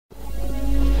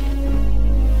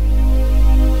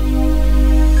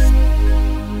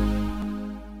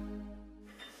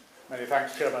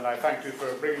Thanks, Chairman. I thank you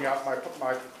for bringing up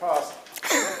my past.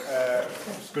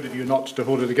 It's good of you not to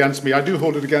hold it against me. I do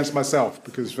hold it against myself,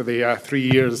 because for the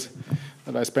 3 years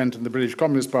that I spent in the British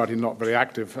Communist Party, not very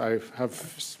active, I have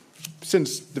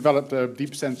since developed a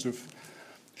deep sense of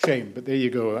shame. But there you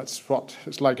go. That's what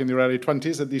it's like in your early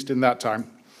 20s, at least in that time.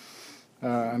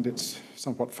 And it's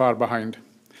somewhat far behind.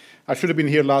 I should have been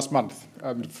here last month.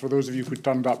 And for those of you who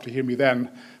turned up to hear me then,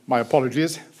 my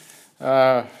apologies.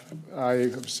 I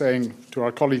was saying to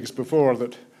our colleagues before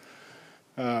that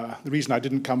the reason I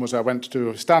didn't come was I went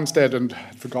to Stansted and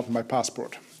had forgotten my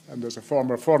passport. And as a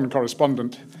former foreign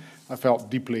correspondent, I felt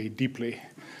deeply, deeply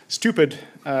stupid,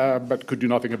 but could do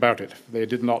nothing about it. They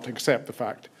did not accept the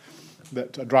fact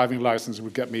that a driving license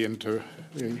would get me into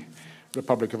the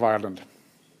Republic of Ireland.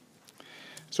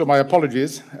 So my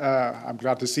apologies. I'm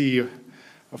glad to see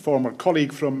a former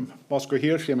colleague from Moscow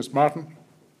here, Seamus Martin,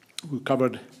 who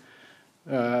covered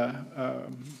the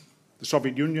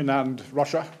Soviet Union and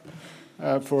Russia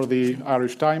for the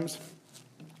Irish Times,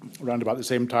 around about the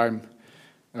same time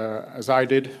as I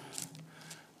did.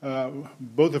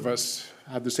 Both of us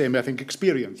had the same, I think,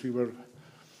 experience.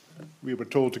 We were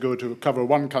told to go to cover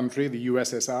one country, the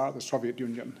USSR, the Soviet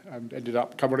Union, and ended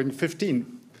up covering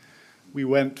 15. We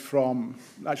went from,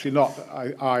 actually not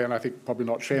I and I think probably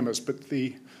not Seamus, but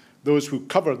those who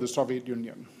covered the Soviet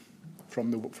Union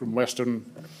from Western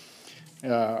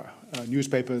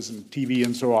newspapers and TV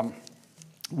and so on,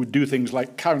 would do things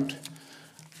like count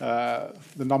the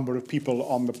number of people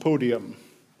on the podium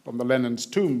on the Lenin's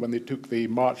tomb when they took the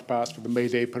march past for the May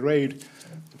Day parade,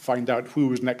 to find out who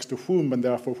was next to whom and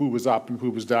therefore who was up and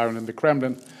who was down in the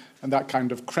Kremlin. And that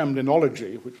kind of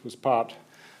Kremlinology, which was part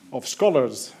of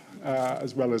scholars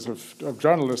as well as of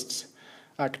journalists'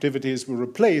 activities, were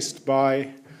replaced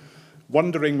by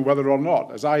wondering whether or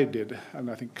not, as I did, and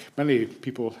I think many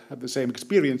people had the same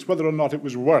experience, whether or not it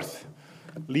was worth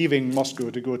leaving Moscow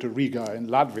to go to Riga in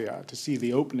Latvia to see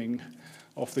the opening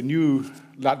of the new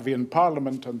Latvian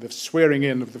parliament and the swearing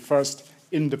in of the first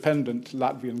independent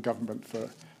Latvian government for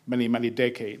many, many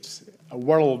decades. A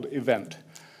world event.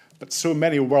 But so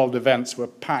many world events were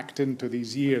packed into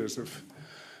these years of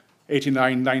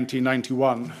 89, 90,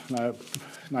 91,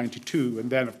 92, and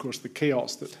then, of course, the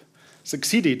chaos that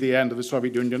succeeded the end of the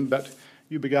Soviet Union, that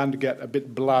you began to get a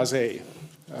bit blasé.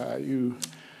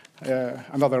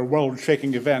 Another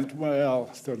world-shaking event, well,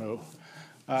 I don't know,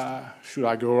 should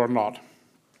I go or not?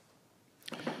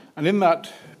 And in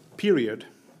that period,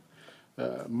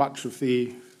 much of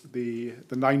the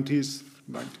 90s,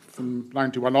 from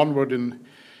 91 onward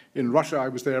in Russia, I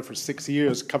was there for 6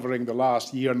 years, covering the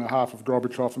last year and a half of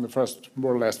Gorbachev and the first,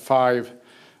 more or less, 5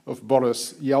 of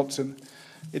Boris Yeltsin.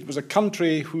 It was a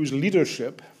country whose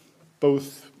leadership,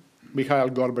 both Mikhail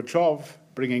Gorbachev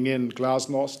bringing in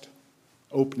glasnost,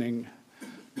 opening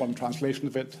one translation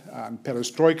of it, and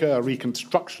perestroika, a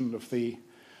reconstruction of the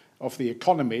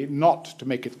economy, not to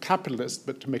make it capitalist,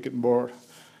 but to make it more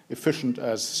efficient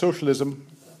as socialism,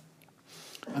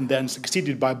 and then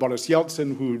succeeded by Boris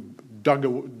Yeltsin, who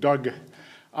dug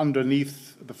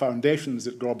underneath the foundations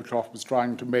that Gorbachev was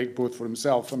trying to make, both for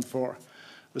himself and for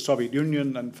the Soviet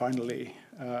Union, and finally,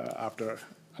 after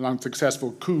an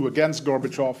unsuccessful coup against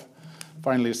Gorbachev,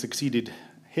 finally succeeded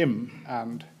him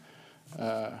and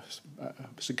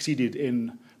succeeded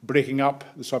in breaking up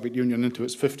the Soviet Union into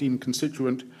its 15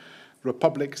 constituent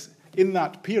republics. In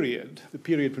that period, the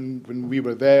period when we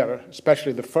were there,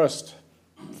 especially the first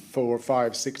 4,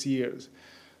 5, 6 years,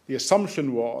 the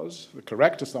assumption was, the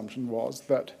correct assumption was,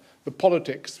 that the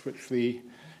politics which the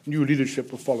new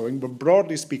leadership were following were,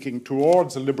 broadly speaking,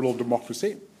 towards a liberal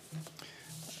democracy.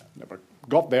 Never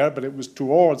got there, but it was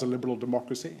towards a liberal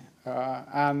democracy,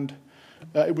 and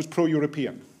it was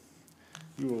pro-European.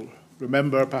 You will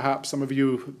remember, perhaps some of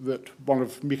you, that one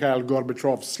of Mikhail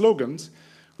Gorbachev's slogans,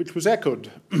 which was echoed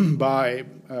by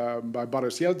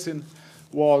Boris Yeltsin,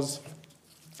 was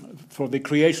for the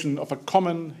creation of a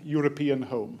common European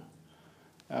home.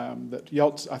 That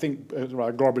Yeltsin, I think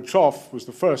Gorbachev was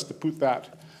the first to put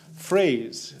that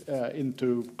phrase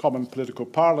into common political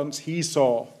parlance. He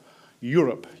saw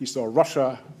Europe, he saw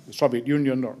Russia, the Soviet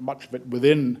Union, or much of it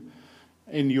within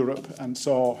in Europe, and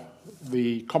saw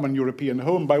the common European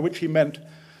home, by which he meant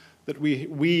that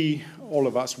we all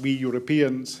of us, we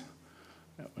Europeans,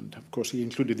 and of course he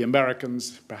included the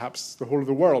Americans, perhaps the whole of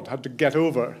the world, had to get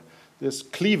over this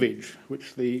cleavage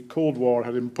which the Cold War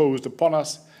had imposed upon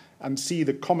us and see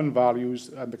the common values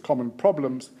and the common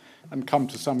problems and come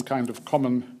to some kind of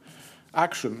common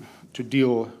action to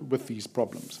deal with these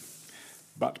problems.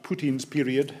 But Putin's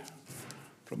period,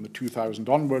 from the 2000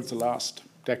 onwards, the last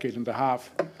decade and a half,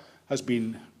 has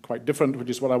been quite different, which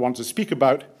is what I want to speak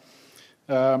about.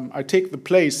 I take the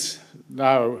place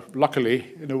now,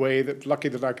 luckily, in a way that lucky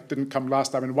that I didn't come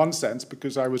last time in one sense,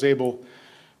 because I was able,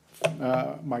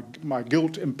 my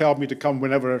guilt impelled me to come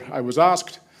whenever I was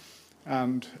asked,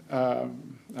 and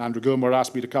Andrew Gilmore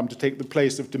asked me to come to take the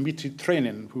place of Dmitry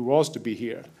Trenin, who was to be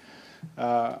here.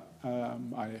 I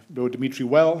know Dmitry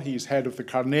well. He's head of the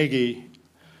Carnegie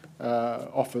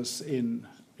office in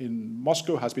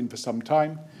Moscow, has been for some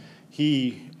time.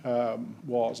 He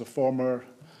was a former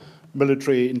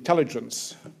military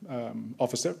intelligence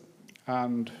officer,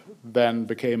 and then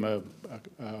became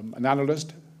an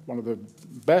analyst, one of the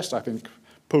best, I think,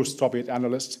 post-Soviet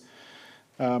analysts.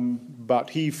 But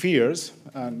he fears,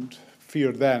 and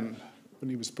feared then, when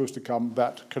he was supposed to come,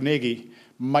 that Carnegie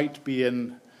might be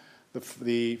in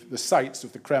the sights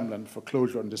of the Kremlin for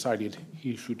closure, and decided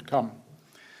he should come.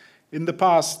 In the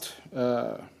past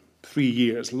 3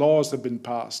 years, laws have been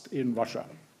passed in Russia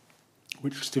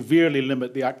which severely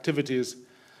limit the activities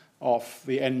of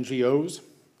the NGOs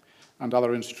and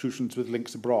other institutions with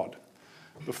links abroad.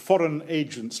 The Foreign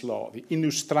Agents Law, the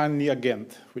Inustranny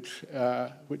Agent, which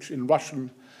in Russian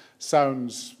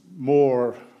sounds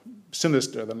more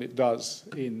sinister than it does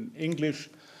in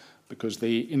English, because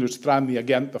the Inustranny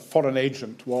Agent, the foreign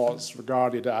agent, was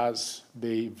regarded as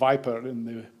the viper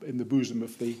in the bosom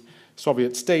of the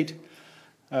Soviet state.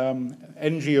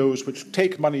 NGOs which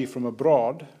take money from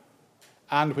abroad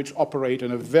and which operate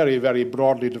in a very, very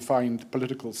broadly defined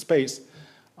political space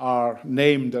are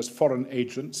named as foreign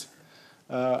agents,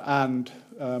 and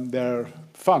their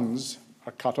funds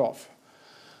are cut off.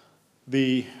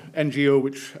 The NGO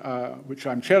which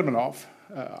I'm chairman of,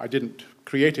 I didn't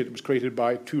create it. It was created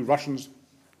by two Russians,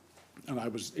 and I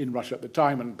was in Russia at the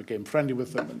time and became friendly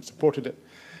with them and supported it.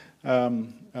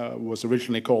 Was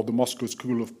originally called the Moscow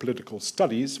School of Political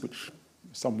Studies, which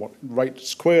is somewhat right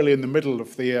squarely in the middle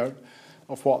of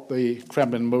what the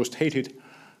Kremlin most hated.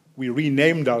 We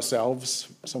renamed ourselves,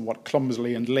 somewhat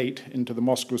clumsily and late, into the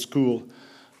Moscow School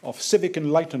of Civic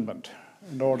Enlightenment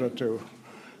in order to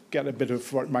get a bit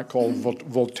of what you might call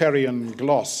Voltairean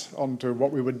gloss onto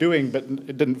what we were doing, but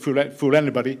it didn't fool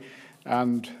anybody.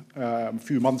 And a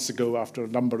few months ago, after a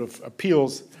number of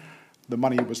appeals, the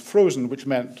money was frozen, which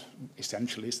meant,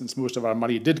 essentially, since most of our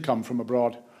money did come from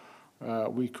abroad,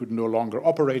 we could no longer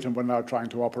operate, and we're now trying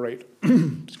to operate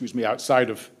excuse me, outside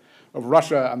of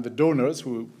Russia. And the donors,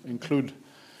 who include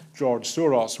George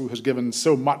Soros, who has given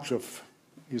so much of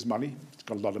his money, he's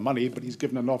got a lot of money, but he's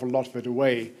given an awful lot of it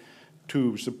away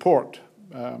to support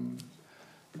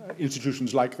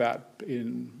institutions like that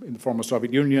in the former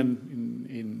Soviet Union,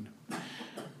 in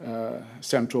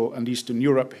Central and Eastern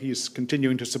Europe. He's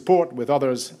continuing to support with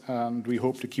others, and we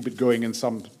hope to keep it going in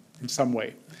some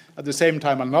way. At the same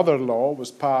time, another law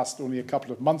was passed only a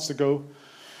couple of months ago,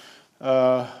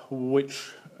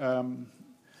 which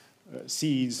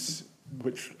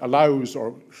allows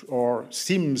or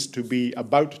seems to be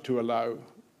about to allow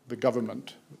the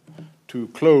government to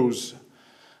close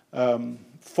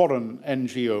foreign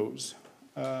NGOs,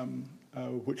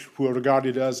 who are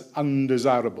regarded as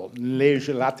undesirable,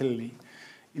 neželatelní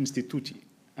instituti,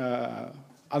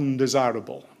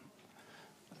 undesirable.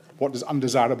 What does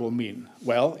undesirable mean?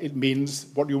 Well, it means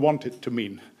what you want it to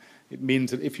mean. It means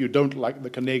that if you don't like the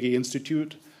Carnegie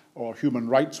Institute or Human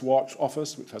Rights Watch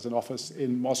office, which has an office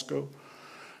in Moscow,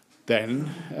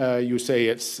 then you say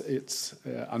it's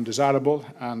undesirable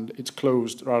and it's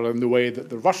closed, rather than the way that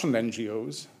the Russian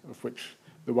NGOs, of which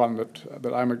the one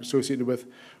that I'm associated with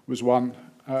was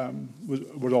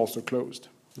also closed.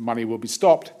 The money will be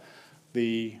stopped,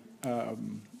 the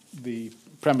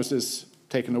premises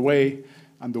taken away,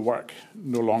 and the work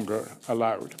no longer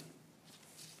allowed.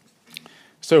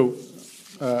 So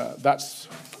that's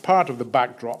part of the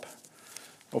backdrop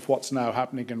of what's now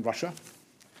happening in Russia.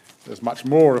 There's much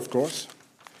more, of course.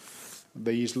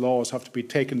 These laws have to be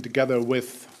taken together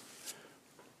with,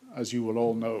 as you will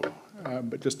all know,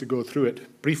 but just to go through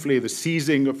it briefly, the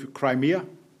seizing of Crimea,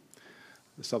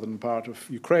 the southern part of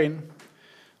Ukraine,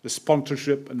 the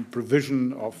sponsorship and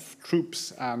provision of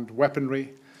troops and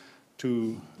weaponry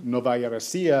to Novaya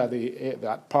Rossiya,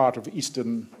 that part of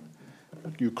eastern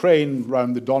Ukraine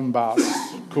around the Donbass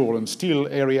coal and steel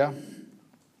area.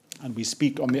 And we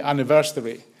speak on the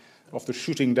anniversary of the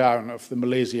shooting down of the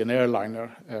Malaysian airliner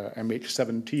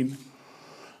MH17,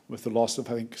 with the loss of,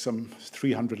 I think, some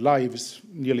 300 lives,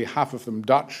 nearly half of them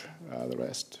Dutch, the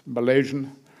rest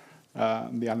Malaysian.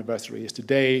 And the anniversary is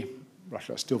today.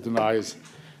 Russia still denies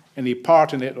any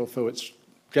part in it, although it's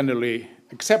generally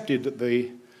accepted that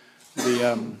the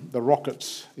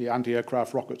rockets, the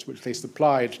anti-aircraft rockets which they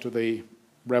supplied to the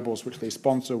rebels which they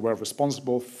sponsor, were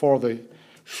responsible for the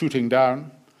shooting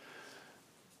down.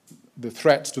 the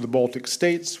threats to the Baltic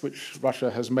states, which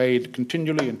Russia has made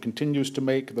continually and continues to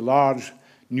make, the large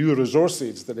new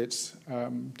resources that it's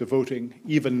devoting,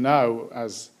 even now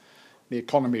as the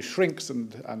economy shrinks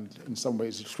and in some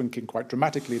ways it's shrinking quite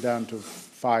dramatically down to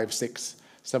 5, 6,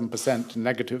 7%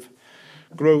 negative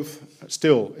growth.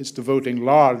 Still, it's devoting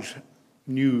large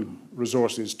new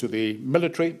resources to the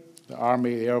military, the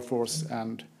army, the air force,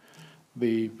 and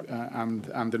the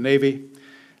navy,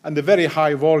 and the very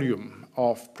high volume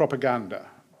of propaganda,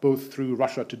 both through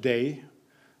Russia Today,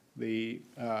 the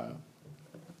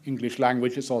English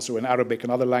language, it's also in Arabic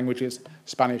and other languages,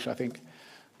 Spanish, I think,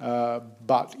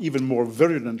 but even more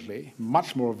virulently,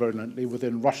 much more virulently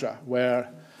within Russia, where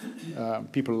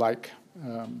people like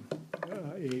a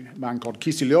man called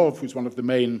Kisilyov, who's one of the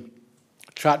main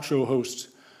chat show hosts,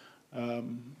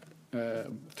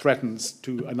 threatens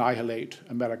to annihilate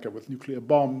America with nuclear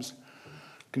bombs,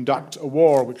 conduct a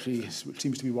war, which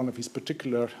seems to be one of his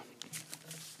particular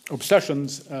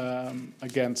obsessions,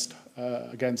 against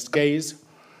gays,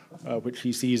 which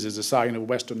he sees as a sign of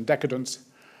Western decadence,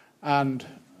 and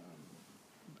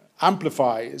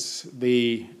amplifies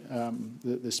the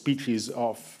speeches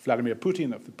of Vladimir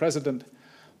Putin, of the president,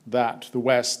 that the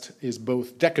West is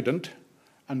both decadent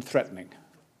and threatening.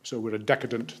 So we're a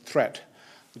decadent threat.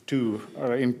 The two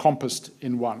are encompassed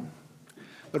in one.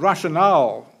 The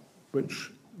rationale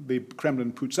which the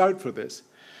Kremlin puts out for this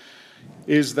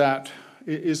is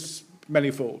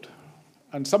manifold,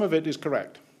 and some of it is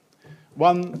correct.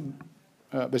 One,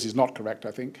 this is not correct,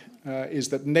 I think, is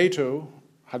that NATO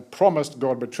had promised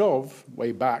Gorbachev,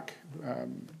 way back,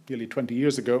 nearly 20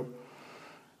 years ago,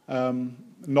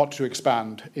 not to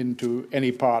expand into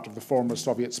any part of the former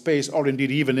Soviet space, or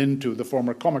indeed even into the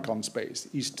former Comecon space,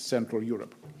 East Central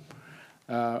Europe.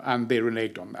 And they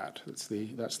reneged on that.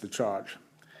 That's the charge.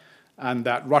 And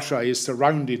that Russia is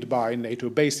surrounded by NATO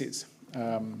bases.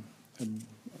 In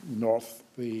north,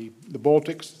 the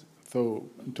Baltics, though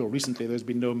until recently there's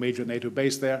been no major NATO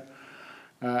base there,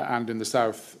 and in the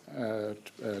south,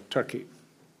 Turkey.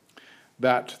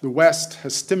 That the West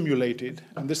has stimulated,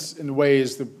 and this in a way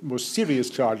is the most serious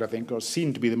charge, I think, or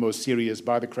seen to be the most serious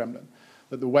by the Kremlin,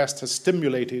 that the West has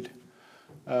stimulated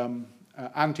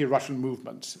anti-Russian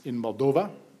movements in Moldova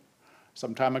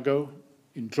some time ago,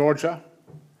 in Georgia,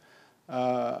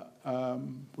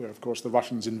 where, of course, the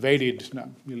Russians invaded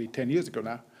nearly 10 years ago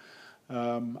now,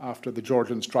 after the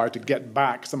Georgians tried to get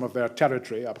back some of their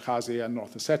territory, Abkhazia and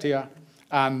North Ossetia,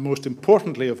 and most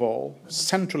importantly of all,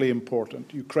 centrally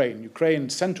important, Ukraine. Ukraine,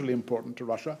 centrally important to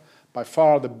Russia, by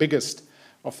far the biggest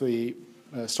of the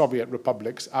Soviet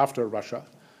republics after Russia,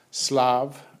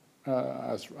 Slav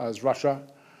as Russia,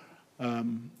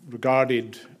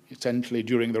 regarded essentially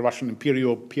during the Russian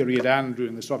imperial period and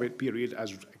during the Soviet period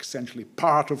as essentially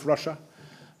part of Russia,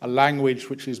 a language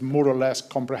which is more or less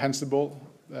comprehensible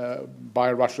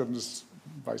by Russians,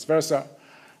 vice versa,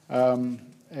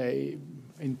 a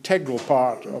integral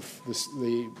part of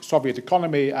the Soviet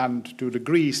economy and to a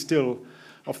degree still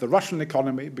of the Russian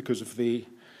economy because of the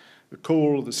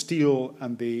coal, the steel,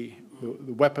 and the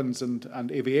weapons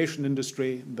and aviation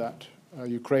industry that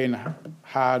Ukraine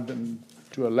had and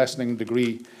to a lessening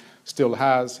degree still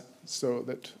has, so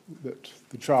that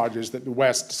the charge is that the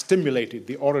West stimulated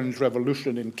the Orange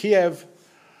Revolution in Kiev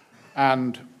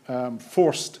and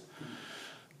forced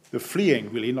the fleeing,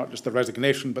 really, not just the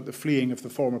resignation, but the fleeing of the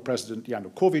former president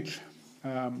Yanukovych,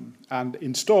 and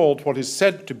installed what is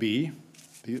said to be,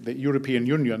 the European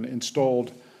Union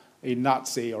installed a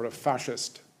Nazi or a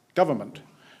fascist government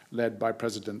led by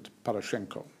President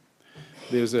Poroshenko.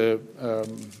 There's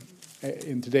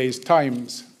in today's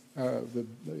Times, the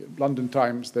London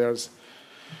Times, there's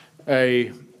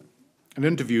an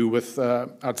interview with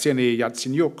Arseniy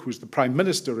Yatsenyuk, who's the Prime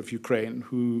Minister of Ukraine,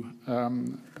 who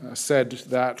said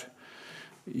that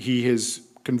he is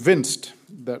convinced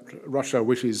that Russia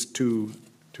wishes to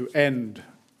end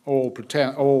all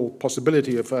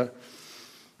possibility of an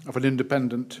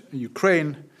independent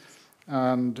Ukraine,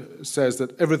 and says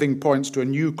that everything points to a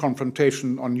new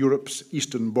confrontation on Europe's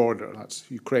eastern border. That's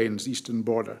Ukraine's eastern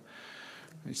border.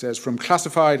 He says, from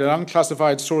classified and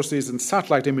unclassified sources and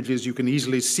satellite images, you can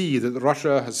easily see that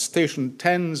Russia has stationed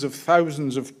tens of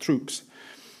thousands of troops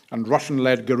and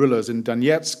Russian-led guerrillas in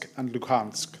Donetsk and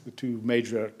Luhansk, two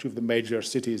of the major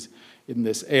cities in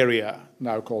this area,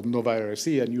 now called Novaya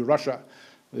Russia, New Russia,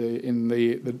 in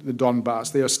the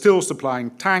Donbass. They are still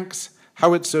supplying tanks,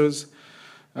 howitzers,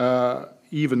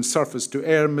 even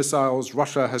surface-to-air missiles.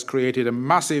 Russia has created a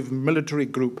massive military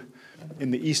group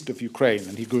in the east of Ukraine.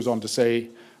 And he goes on to say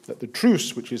that the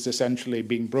truce, which is essentially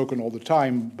being broken all the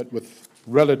time, but with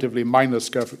relatively minor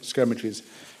skirmishes,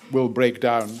 will break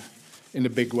down in a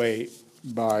big way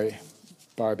by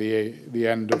the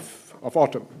end of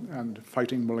autumn, and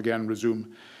fighting will again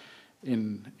resume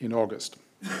in August.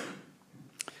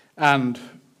 And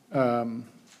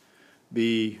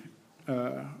the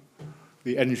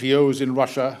NGOs in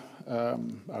Russia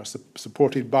are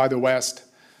supported by the West.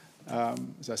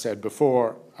 As I said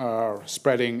before, are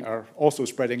also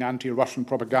spreading anti-Russian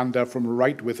propaganda from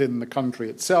right within the country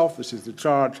itself. This is the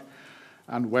charge.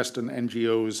 And Western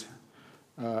NGOs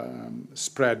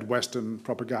spread Western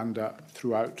propaganda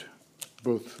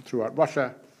both throughout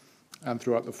Russia and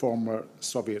throughout the former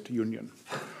Soviet Union.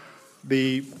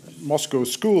 The Moscow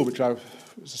school, which I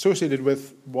was associated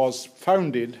with, was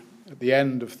founded at the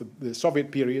end of the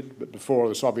Soviet period, but before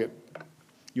the Soviet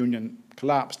Union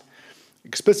collapsed,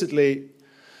 explicitly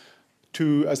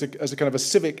as a kind of a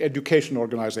civic education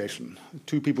organization.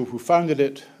 Two people who founded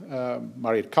it,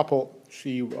 married couple.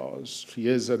 She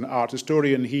is an art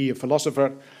historian, he a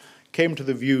philosopher, came to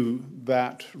the view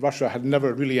that Russia had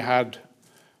never really had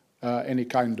any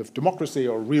kind of democracy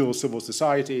or real civil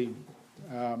society,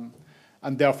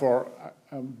 and therefore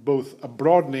both a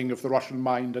broadening of the Russian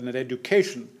mind and an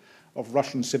education of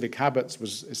Russian civic habits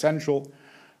was essential,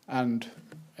 and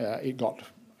it got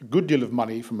a good deal of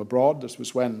money from abroad. This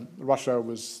was when Russia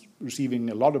was receiving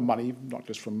a lot of money, not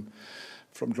just from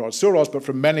George Soros, but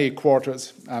from many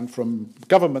quarters and from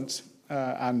governments,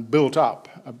 and built up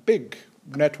a big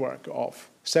network of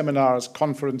seminars,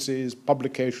 conferences,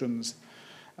 publications,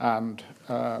 and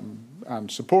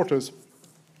supporters,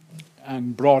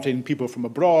 and brought in people from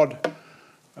abroad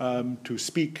to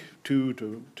speak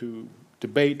to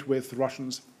debate with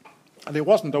Russians. And it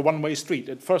wasn't a one-way street.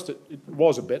 At first it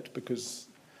was a bit, because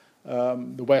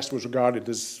the West was regarded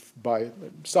as, by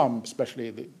some,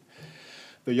 especially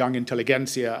the young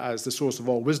intelligentsia, as the source of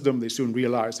all wisdom. They soon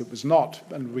realized it was not,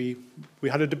 and we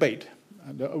had a debate,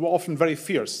 and often very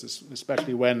fierce,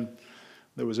 especially when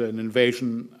there was an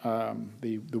invasion,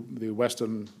 the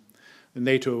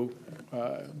NATO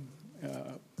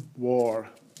war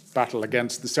battle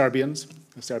against the Serbians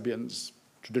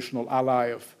traditional ally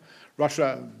of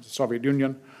Russia, the Soviet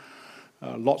Union.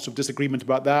 Lots of disagreement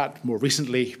about that. More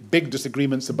recently, big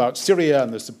disagreements about Syria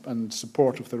and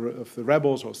support of the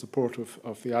rebels, or support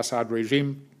of the Assad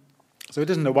regime. So it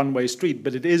isn't a one-way street,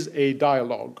 but it is a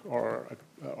dialogue or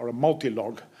a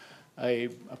multi-logue, a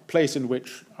place in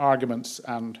which arguments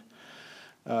and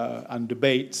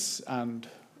debates and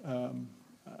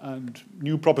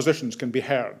new propositions can be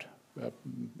heard.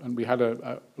 And we had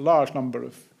a large number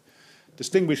of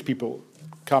distinguished people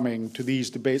coming to these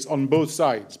debates on both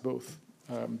sides, both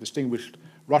distinguished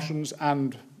Russians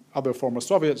and other former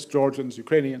Soviets, Georgians,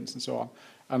 Ukrainians, and so on,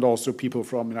 and also people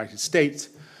from the United States,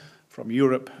 from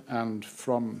Europe, and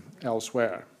from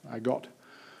elsewhere. I got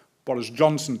Boris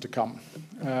Johnson to come,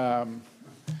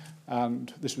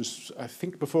 and this was, I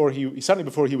think, certainly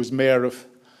before he was mayor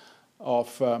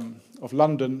of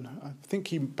London. I think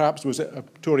he perhaps was a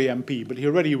Tory MP, but he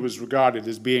already was regarded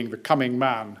as being the coming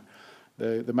man,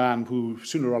 the man who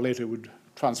sooner or later would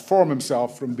transform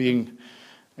himself from being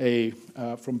a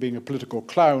political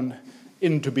clown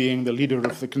into being the leader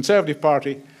of the Conservative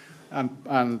Party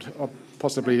and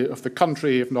possibly of the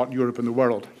country, if not Europe and the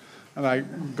world. And I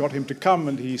got him to come,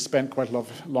 and he spent quite a lot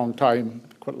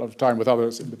of time with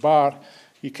others in the bar.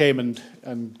 He came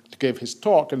and gave his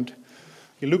talk, and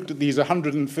he looked at these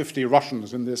 150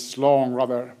 Russians in this long,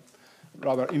 rather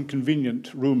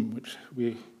inconvenient room, which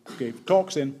we gave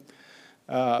talks in.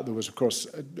 There was, of course,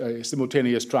 a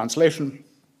simultaneous translation.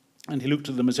 And he looked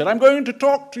at them and said, "I'm going to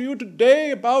talk to you today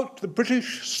about the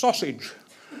British sausage."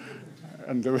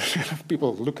 And there were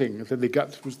people looking, and did they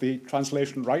get, was the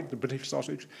translation right, the British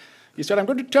sausage? He said, "I'm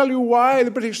going to tell you why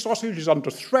the British sausage is under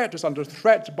threat. It's under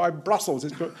threat by Brussels.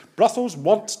 Brussels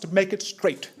wants to make it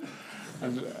straight."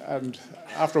 And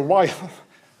after a while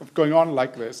of going on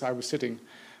like this, I was sitting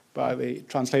by the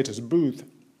translator's booth,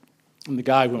 and the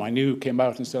guy whom I knew came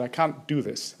out and said, "I can't do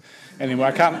this anymore.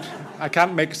 I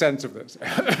can't make sense of this."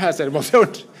 I said, "Well,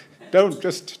 don't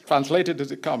just translate it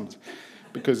as it comes,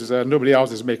 because nobody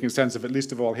else is making sense of it,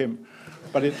 least of all him."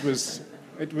 But it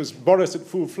was Boris at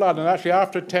full flood, and actually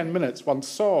after 10 minutes, one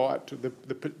saw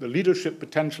the leadership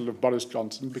potential of Boris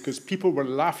Johnson, because people were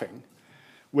laughing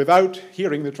without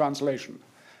hearing the translation,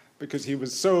 because he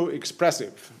was so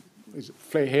expressive, his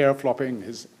hair flopping,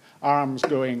 his arms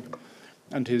going,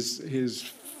 and his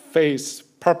face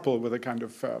purple with a kind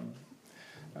of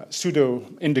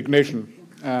pseudo-indignation.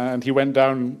 And he went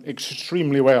down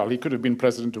extremely well. He could have been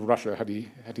president of Russia had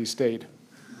he stayed.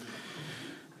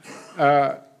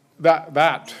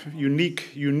 That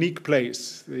unique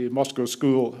place, the Moscow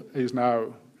school, is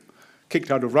now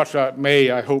kicked out of Russia. It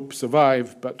may, I hope,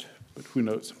 survive, but who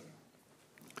knows?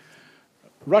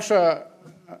 Russia,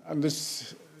 and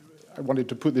this, I wanted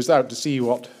to put this out to see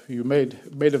what you made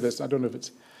of this. I don't know if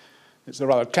it's a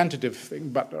rather tentative thing,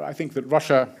 but I think that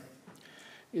Russia,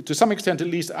 to some extent at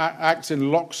least, acts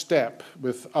in lockstep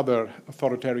with other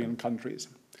authoritarian countries,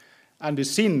 and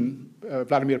is seen,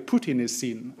 Vladimir Putin is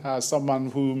seen as someone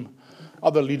whom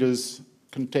other leaders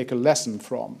can take a lesson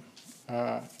from,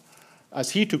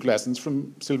 as he took lessons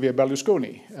from Silvio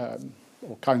Berlusconi.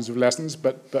 All kinds of lessons,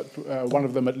 but one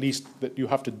of them at least, that you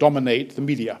have to dominate the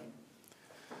media,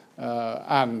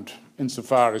 and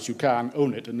insofar as you can,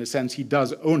 own it. In a sense, he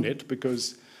does own it,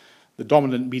 because the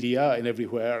dominant media in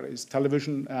everywhere is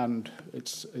television, and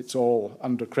it's all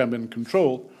under Kremlin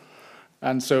control.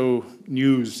 And so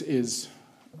news is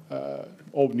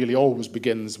nearly always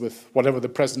begins with whatever the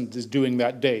president is doing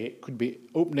that day. It could be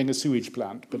opening a sewage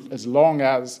plant, but as long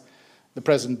as the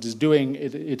president is doing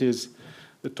it, it is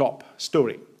the top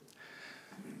story.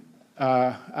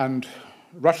 And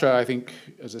Russia, I think,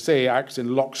 as I say, acts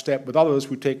in lockstep with others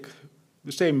who take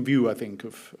the same view, I think,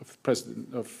 of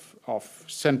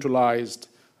centralized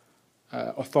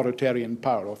authoritarian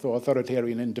power, or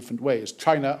authoritarian in different ways.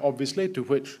 China, obviously, to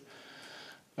which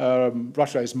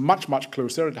Russia is much, much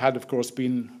closer. It had, of course,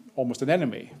 been almost an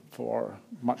enemy for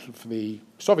much of the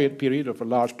Soviet period, or for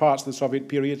large parts of the Soviet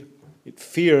period. It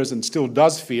fears, and still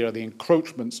does fear, the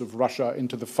encroachments of Russia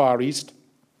into the Far East.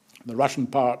 The Russian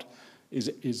part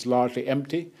is largely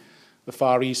empty. The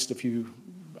Far East,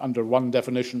 under one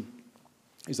definition,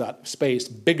 is that space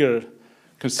bigger,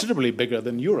 considerably bigger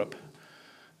than Europe.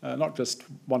 Not just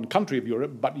one country of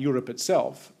Europe, but Europe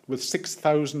itself, with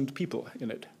 6,000 people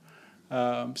in it.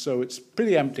 So it's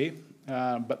pretty empty,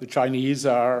 but the Chinese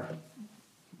are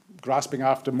grasping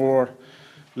after more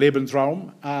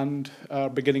Lebensraum and are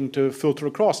beginning to filter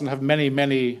across, and have many,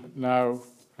 many now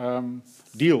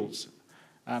deals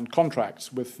and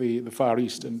contracts with the Far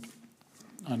East and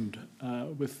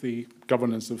with the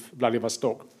governance of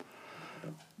Vladivostok.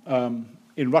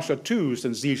 In Russia too,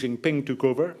 since Xi Jinping took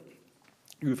over,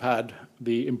 you've had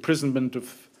the imprisonment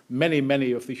of many,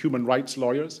 many of the human rights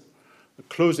lawyers, the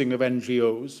closing of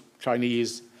NGOs,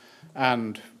 Chinese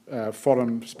and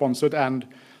foreign-sponsored, and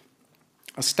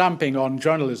a stamping on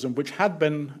journalism, which had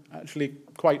been actually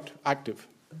quite active.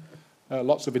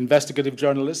 Lots of investigative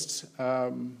journalists,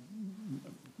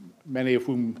 many of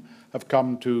whom have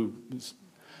come to this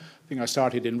thing I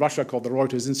started in Russia called the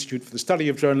Reuters Institute for the Study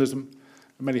of Journalism.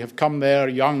 Many have come there,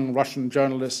 young Russian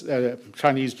journalists,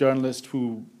 Chinese journalists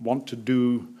who want to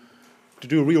do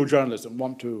real journalism,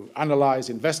 want to analyze,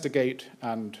 investigate,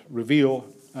 and reveal,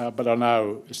 but are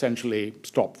now essentially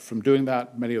stopped from doing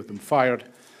that. Many of them fired.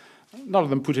 None of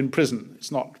them put in prison.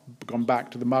 It's not gone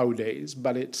back to the Mao days,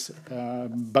 but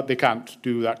they can't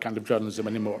do that kind of journalism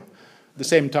anymore. At the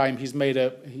same time,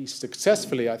 he's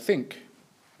successfully, I think,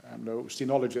 I'm no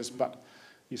sinologist, but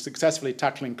he's successfully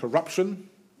tackling corruption,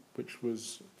 which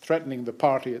was threatening the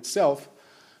party itself,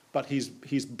 but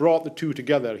he's brought the two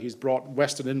together. He's brought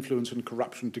Western influence and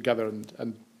corruption together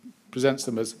and presents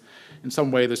them as, in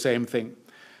some way, the same thing.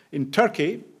 In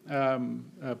Turkey,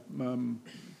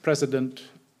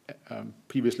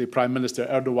 previously Prime Minister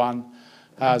Erdogan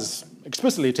has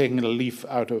explicitly taken a leaf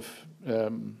out of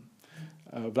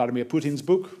Vladimir Putin's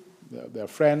book. They're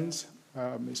friends.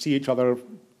 They see each other,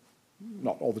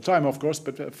 not all the time, of course,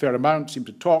 but a fair amount, seem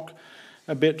to talk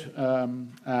a bit.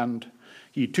 And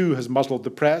he too has muzzled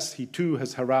the press. He too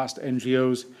has harassed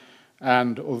NGOs.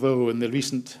 And although in the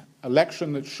recent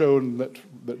election it's shown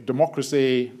that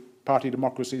democracy, party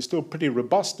democracy, is still pretty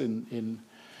robust in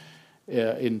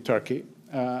Turkey,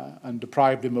 and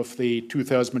deprived him of the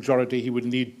 2/3 majority he would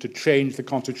need to change the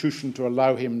constitution to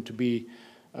allow him to be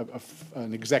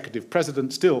an executive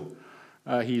president, still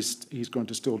he's going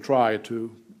to still try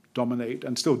to dominate,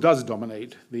 and still does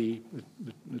dominate, the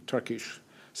Turkish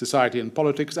society and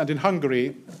politics. And in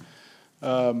Hungary,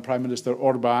 Prime Minister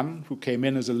Orbán, who came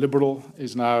in as a liberal,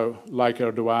 is now, like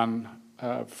Erdogan,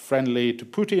 friendly to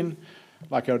Putin,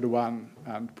 like Erdogan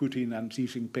and Putin and Xi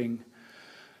Jinping,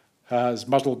 has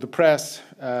muzzled the press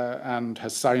and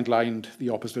has sidelined the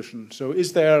opposition. So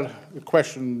is there a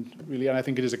question, really, and I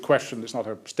think it is a question, it's not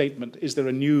a statement, is there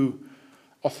a new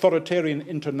authoritarian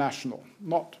international,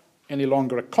 not any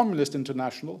longer a communist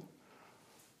international,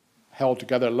 held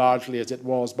together largely as it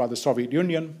was by the Soviet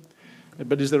Union,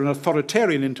 but is there an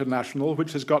authoritarian international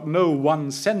which has got no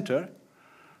one center,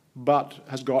 but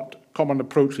has got common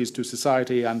approaches to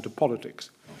society and to politics?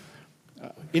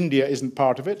 India isn't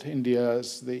part of it. India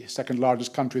is the second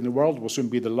largest country in the world, will soon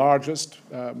be the largest.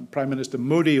 Prime Minister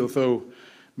Modi, although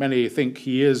many think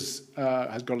he has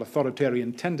got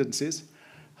authoritarian tendencies,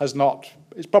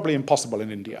 it's probably impossible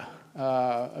in India.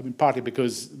 I mean, partly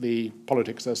because the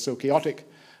politics are so chaotic,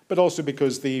 but also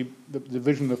because the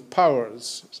division of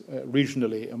powers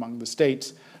regionally among the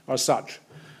states are such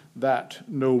that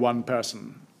no one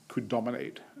person could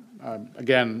dominate.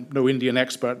 Again, no Indian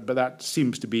expert, but that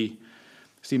seems to be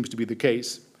the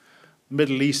case. The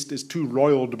Middle East is too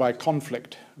roiled by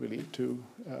conflict, really, to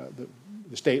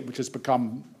the state which has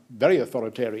become very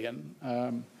authoritarian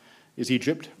is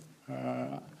Egypt,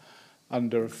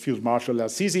 under Field Marshal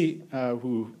al-Sisi,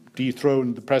 who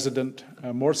dethroned the president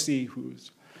Morsi,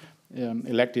 who's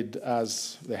elected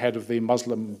as the head of the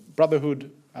Muslim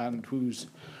Brotherhood, and whose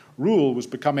rule was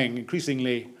becoming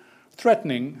increasingly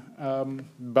threatening,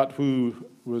 but who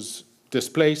was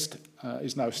displaced,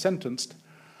 is now sentenced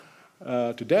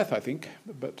to death, I think,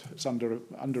 but it's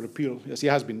under appeal. Yes, he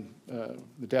has been.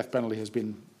 The death penalty has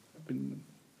been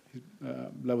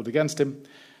leveled against him.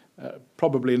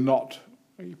 Probably not.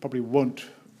 It probably won't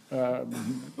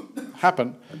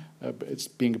happen. But it's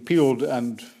being appealed,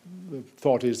 and the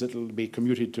thought is that it'll be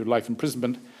commuted to life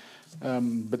imprisonment.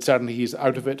 But certainly he's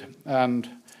out of it. And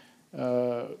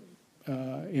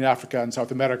in Africa and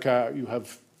South America, you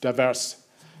have diverse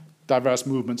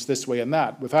movements this way and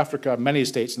that. With Africa, many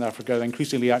states in Africa are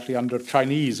increasingly actually under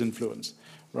Chinese influence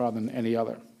rather than any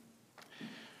other.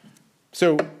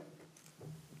 So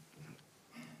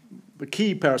the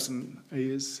key person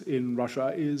in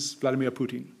Russia is Vladimir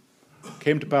Putin.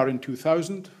 Came to power in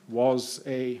 2000, was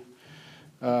a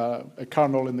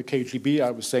colonel in the KGB.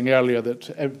 I was saying earlier that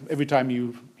every time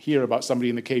you hear about somebody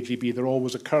in the KGB, they're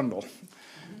always a colonel.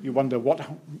 You wonder,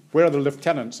 where are the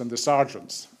lieutenants and the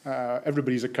sergeants?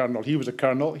 Everybody's a colonel. He was a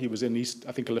colonel. He was in East,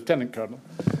 I think a lieutenant colonel.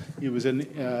 He was in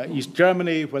East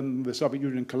Germany when the Soviet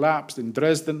Union collapsed in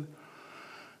Dresden.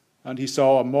 And he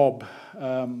saw a mob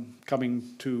coming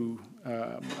to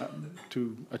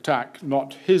attack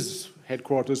not his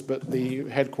headquarters, but the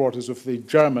headquarters of the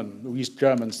East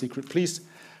German secret police,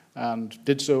 and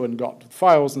did so and got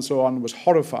files and so on, was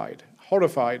horrified,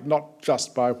 not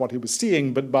just by what he was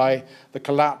seeing, but by the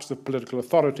collapse of political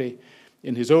authority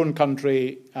in his own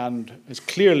country, and as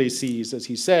clearly sees, as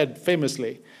he said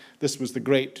famously, this was the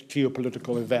great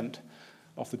geopolitical event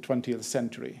of the 20th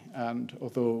century. And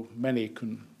although many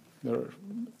could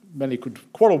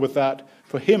quarrel with that,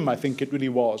 for him, I think it really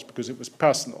was, because it was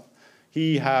personal.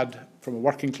 He had, from a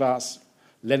working class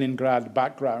Leningrad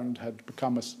background, had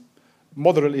become a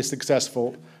moderately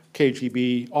successful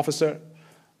KGB officer,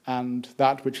 and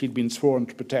that which he'd been sworn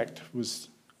to protect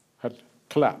had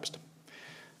collapsed.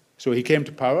 So he came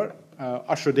to power,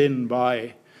 ushered in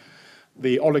by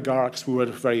the oligarchs who were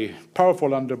very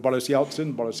powerful under Boris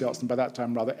Yeltsin by that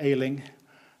time rather ailing,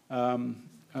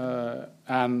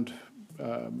 and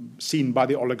seen by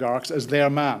the oligarchs as their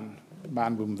man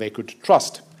whom they could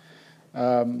trust.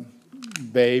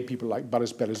 People like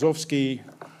Boris Berezovsky,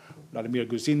 Vladimir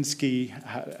Guzinsky,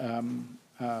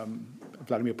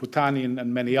 Vladimir Putin,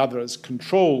 and many others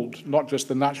controlled not just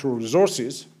the natural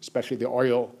resources, especially the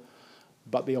oil,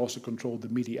 but they also controlled the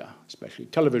media, especially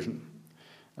television.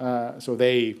 So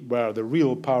they were the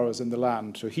real powers in the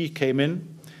land. So he came in.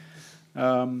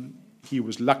 He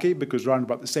was lucky because around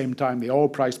about the same time the oil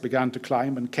price began to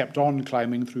climb and kept on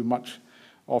climbing through much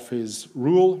of his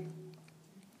rule.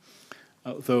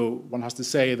 Though one has to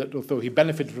say that although he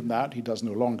benefited from that, he does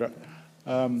no longer.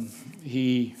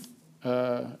 He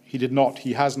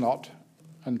has not,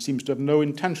 and seems to have no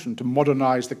intention to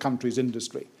modernize the country's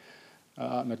industry.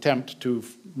 An attempt to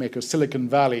make a Silicon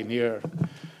Valley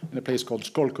in a place called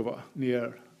Skolkovo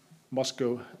near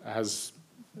Moscow has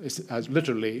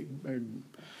literally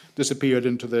disappeared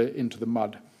into the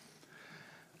mud.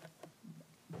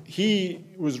 He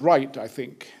was right, I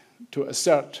think, to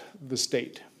assert the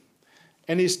state.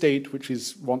 Any state which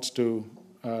wants to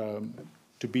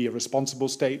be a responsible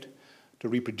state, to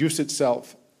reproduce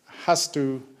itself, has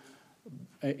to,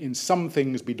 in some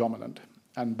things, be dominant.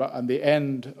 And at the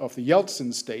end of the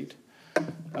Yeltsin state,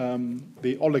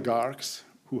 the oligarchs,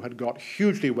 who had got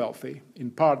hugely wealthy,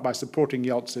 in part by supporting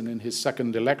Yeltsin in his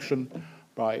second election,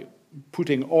 by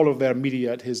putting all of their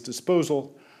media at his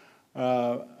disposal,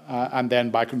 and then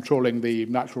by controlling the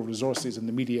natural resources and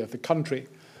the media of the country,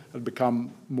 had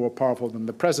become more powerful than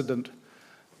the president.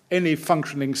 Any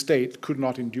functioning state could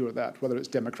not endure that, whether it's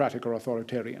democratic or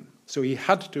authoritarian. So he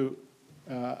had to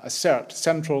assert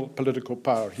central political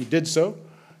power. He did so.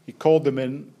 He called them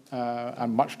in,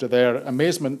 and much to their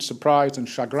amazement, surprise, and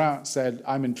chagrin, said,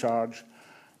 "I'm in charge.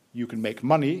 You can make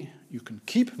money. You can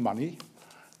keep money,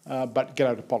 but get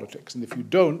out of politics. And if you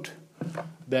don't,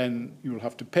 then you'll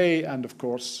have to pay." And of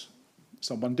course,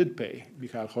 someone did pay.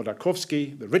 Mikhail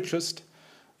Khodorkovsky, the richest,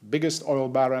 biggest oil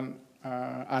baron,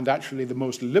 and actually the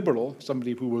most liberal,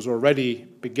 somebody who was already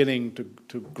beginning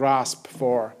to grasp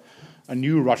for a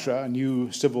new Russia, a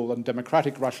new civil and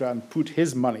democratic Russia, and put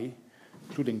his money,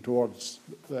 including towards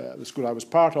the school I was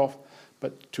part of,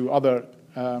 but to other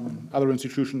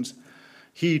institutions.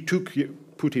 He took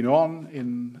Putin on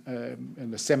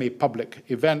in a semi-public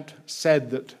event, said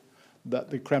that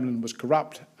the Kremlin was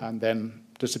corrupt, and then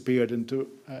disappeared into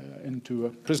a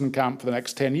prison camp for the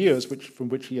next 10 years, from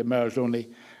which he emerged only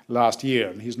last year.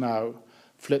 And he's now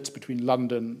flits between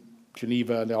London,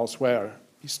 Geneva, and elsewhere.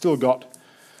 He's still got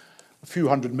a few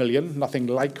hundred million, nothing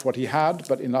like what he had,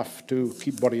 but enough to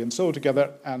keep body and soul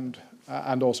together, and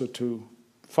also to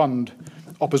fund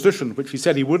opposition, which he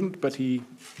said he wouldn't, but he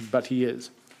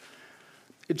is.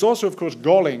 It's also, of course,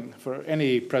 galling for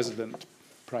any president,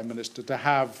 prime minister, to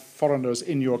have foreigners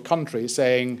in your country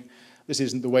saying, this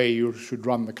isn't the way you should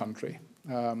run the country.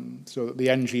 So that the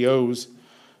NGOs,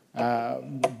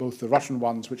 both the Russian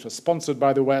ones, which are sponsored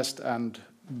by the West, and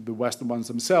the Western ones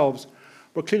themselves,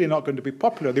 were clearly not going to be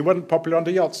popular. They weren't popular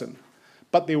under Yeltsin,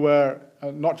 but they were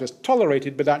not just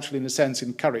tolerated, but actually, in a sense,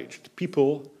 encouraged.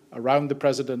 People around the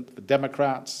president, the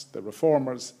Democrats, the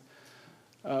reformers,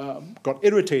 got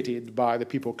irritated by the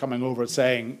people coming over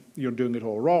saying, you're doing it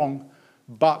all wrong,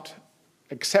 but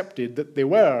accepted that they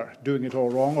were doing it all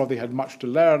wrong, or they had much to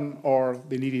learn, or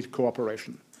they needed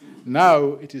cooperation. Now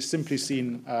it is simply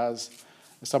seen as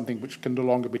something which can no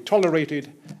longer be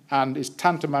tolerated and is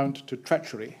tantamount to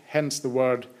treachery, hence the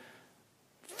word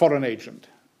foreign agent.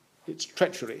 It's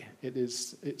treachery.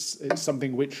 It's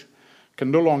something which can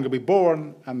no longer be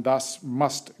borne and thus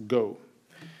must go.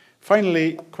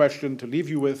 Finally, question to leave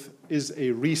you with, is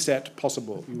a reset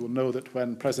possible? You will know that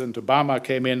when President Obama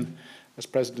came in as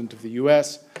president of the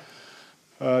US,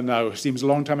 now it seems a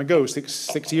long time ago,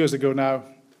 six years ago now,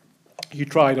 he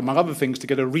tried, among other things, to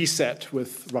get a reset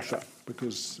with Russia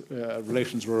because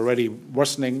relations were already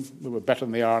worsening. They were better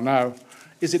than they are now.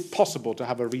 Is it possible to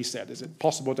have a reset? Is it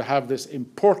possible to have this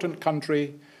important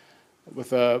country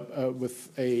with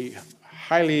a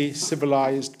highly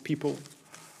civilized people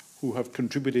who have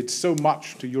contributed so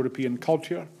much to European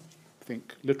culture,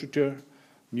 think literature,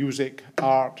 music,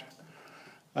 art,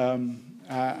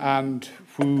 and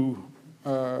who,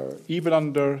 even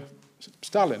under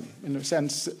Stalin, in a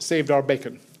sense, saved our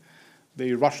bacon.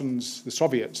 The Russians, the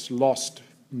Soviets, lost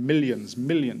millions,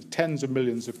 tens of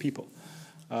millions of people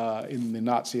in the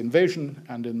Nazi invasion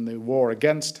and in the war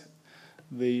against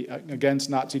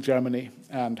Nazi Germany.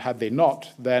 And had they not,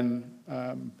 then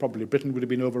probably Britain would have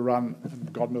been overrun,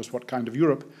 and God knows what kind of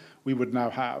Europe we would now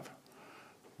have.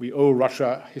 We owe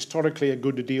Russia historically a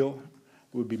good deal.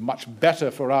 It would be much better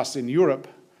for us in Europe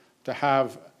to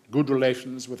have good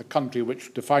relations with a country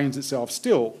which defines itself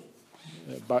still,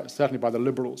 certainly by the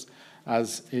liberals,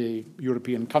 as a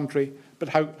European country. But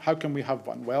how can we have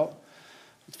one? Well,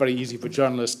 it's very easy for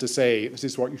journalists to say, this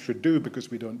is what you should do because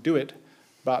we don't do it.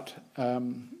 But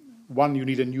one, you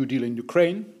need a new deal in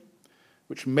Ukraine,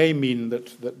 which may mean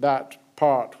that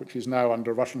part which is now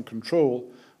under Russian control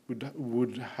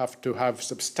would have to have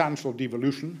substantial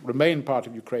devolution, remain part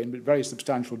of Ukraine, but very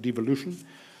substantial devolution,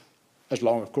 as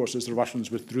long, of course, as the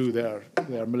Russians withdrew their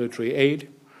military aid.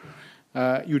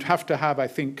 You'd have to have, I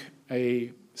think,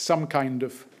 some kind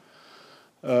of,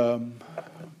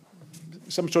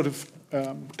 some sort of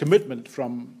commitment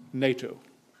from NATO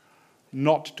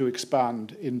not to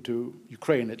expand into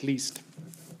Ukraine, at least,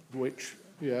 which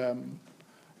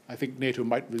I think NATO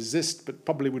might resist, but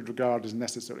probably would regard as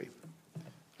necessary.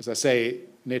 As I say,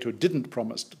 NATO didn't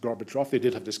promise Gorbachev. They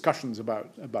did have discussions about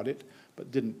it,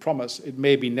 but didn't promise. It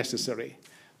may be necessary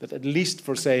that at least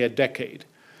for, say, a decade,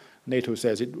 NATO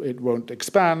says it won't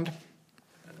expand.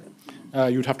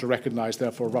 You'd have to recognize,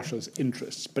 therefore, Russia's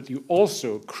interests. But you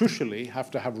also, crucially,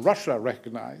 have to have Russia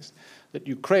recognize that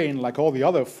Ukraine, like all the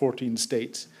other 14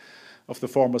 states of the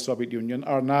former Soviet Union,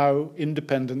 are now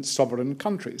independent, sovereign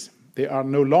countries. They are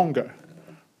no longer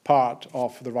part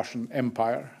of the Russian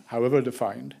Empire, however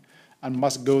defined, and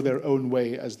must go their own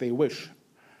way as they wish.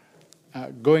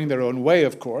 Going their own way,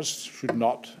 of course, should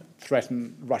not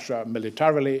threaten Russia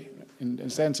militarily, in a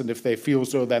sense, and if they feel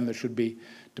so, then there should be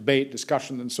debate,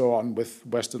 discussion, and so on with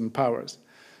Western powers.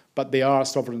 But they are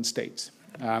sovereign states,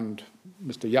 and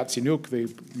Mr. Yatsenyuk, the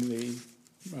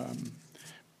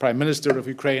Prime Minister of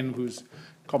Ukraine, whose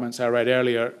comments I read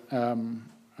earlier,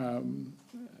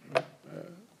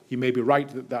 he may be right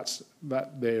that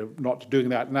they're not doing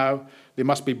that now. They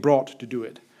must be brought to do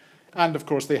it. And, of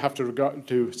course, they have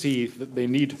to see that they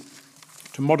need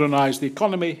to modernize the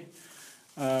economy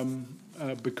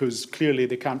because clearly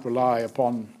they can't rely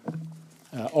upon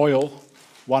oil,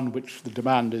 one which the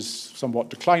demand is somewhat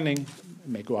declining, It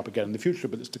may go up again in the future,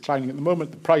 but it's declining at the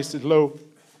moment. The price is low,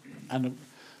 and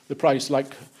the price,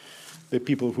 like the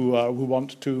people who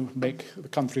want to make the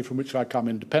country from which I come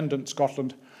independent,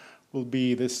 Scotland, will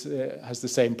be this has the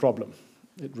same problem.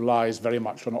 It relies very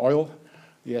much on oil.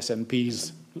 The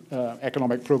SNP's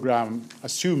economic program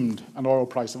assumed an oil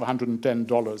price of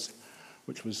 $110,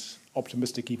 which was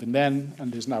optimistic even then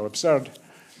and is now absurd.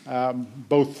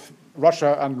 Both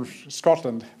Russia and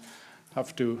Scotland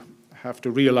have to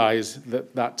realize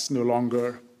that that's no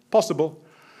longer possible,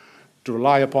 to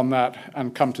rely upon that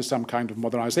and come to some kind of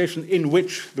modernization in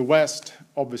which the West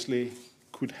obviously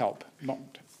could help, not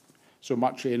so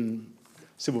much in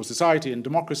civil society and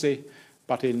democracy,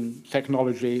 but in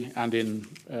technology and in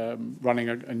running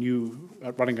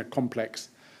a complex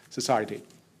society.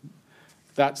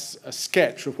 That's a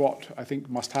sketch of what I think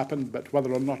must happen, but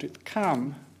whether or not it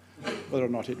can, whether or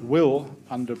not it will,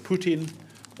 under Putin,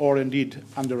 or indeed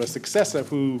under a successor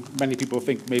who many people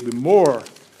think may be more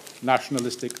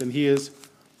nationalistic than he is,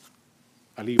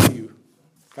 I leave to you.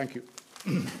 Thank you.